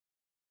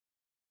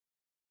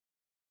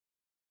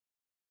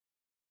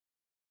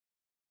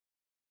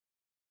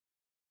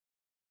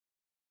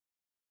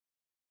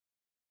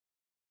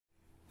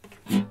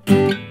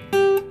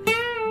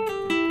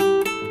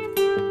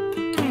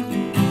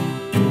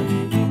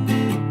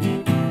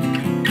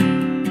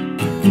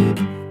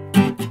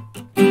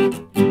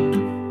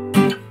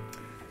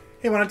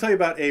Hey, I want to tell you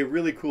about a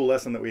really cool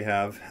lesson that we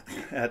have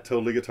at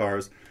Totally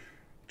Guitars.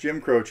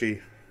 Jim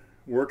Croce,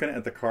 Working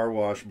at the Car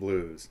Wash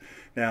Blues.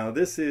 Now,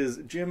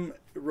 Jim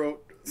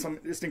wrote some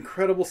just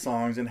incredible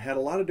songs and had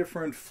a lot of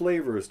different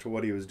flavors to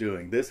what he was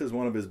doing. This is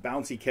one of his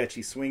bouncy,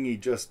 catchy, swingy,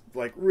 just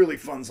like really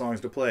fun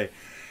songs to play.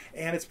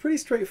 And it's pretty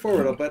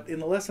straightforward, but in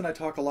the lesson I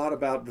talk a lot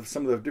about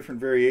some of the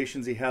different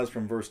variations he has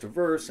from verse to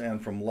verse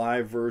and from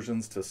live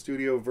versions to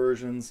studio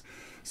versions.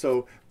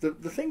 So the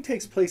thing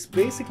takes place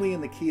basically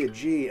in the key of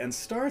G and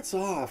starts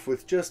off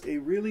with just a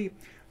really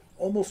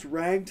almost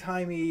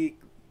ragtimey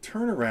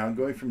turnaround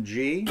going from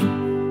G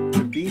to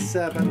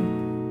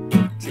B7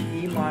 to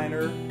E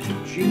minor to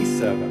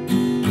G7.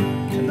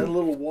 And then a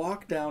little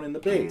walk down in the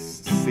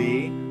bass.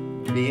 C,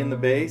 B in the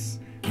bass,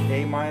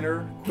 A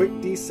minor, quick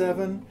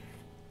D7,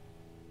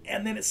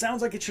 and then it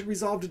sounds like it should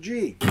resolve to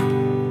G,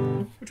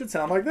 which would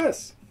sound like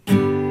this.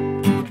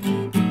 And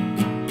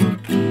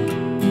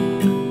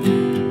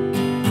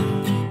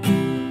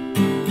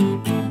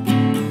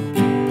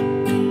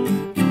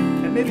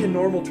maybe a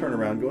normal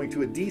turnaround going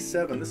to a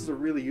D7. This is a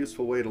really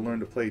useful way to learn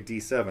to play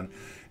D7.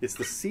 It's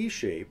the C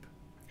shape,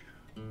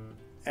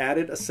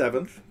 added a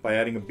seventh by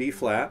adding a B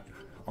flat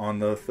on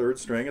the third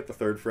string at the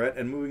third fret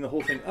and moving the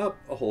whole thing up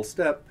a whole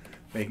step,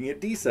 making it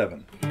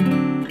D7.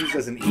 Used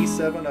as an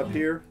E7 up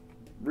here.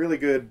 Really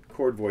good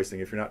chord voicing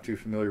if you're not too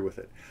familiar with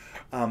it.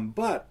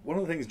 But one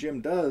of the things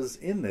Jim does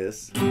in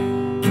this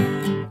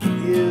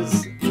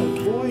is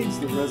avoids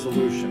the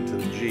resolution to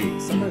the G.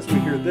 Sometimes we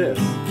hear this,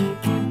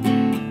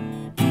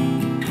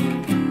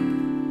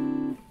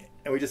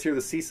 and we just hear the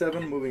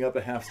C7 moving up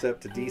a half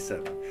step to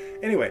D7.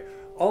 Anyway,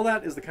 all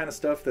that is the kind of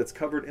stuff that's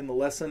covered in the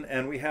lesson,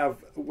 and we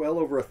have well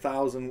over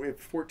 1,000, we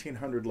have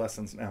 1,400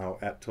 lessons now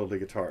at Totally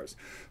Guitars.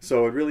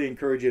 So I'd really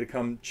encourage you to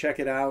come check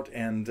it out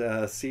and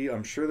see.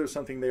 I'm sure there's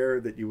something there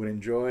that you would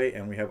enjoy,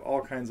 and we have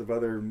all kinds of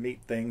other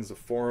neat things, a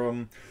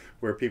forum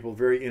where people are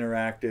very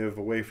interactive,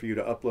 a way for you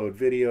to upload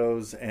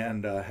videos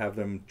and have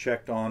them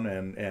checked on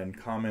and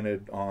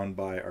commented on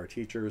by our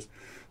teachers.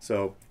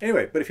 So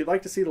anyway, but if you'd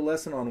like to see the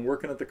lesson on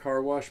Working at the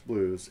Car Wash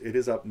Blues, it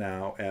is up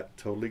now at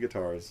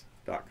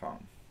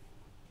totallyguitars.com.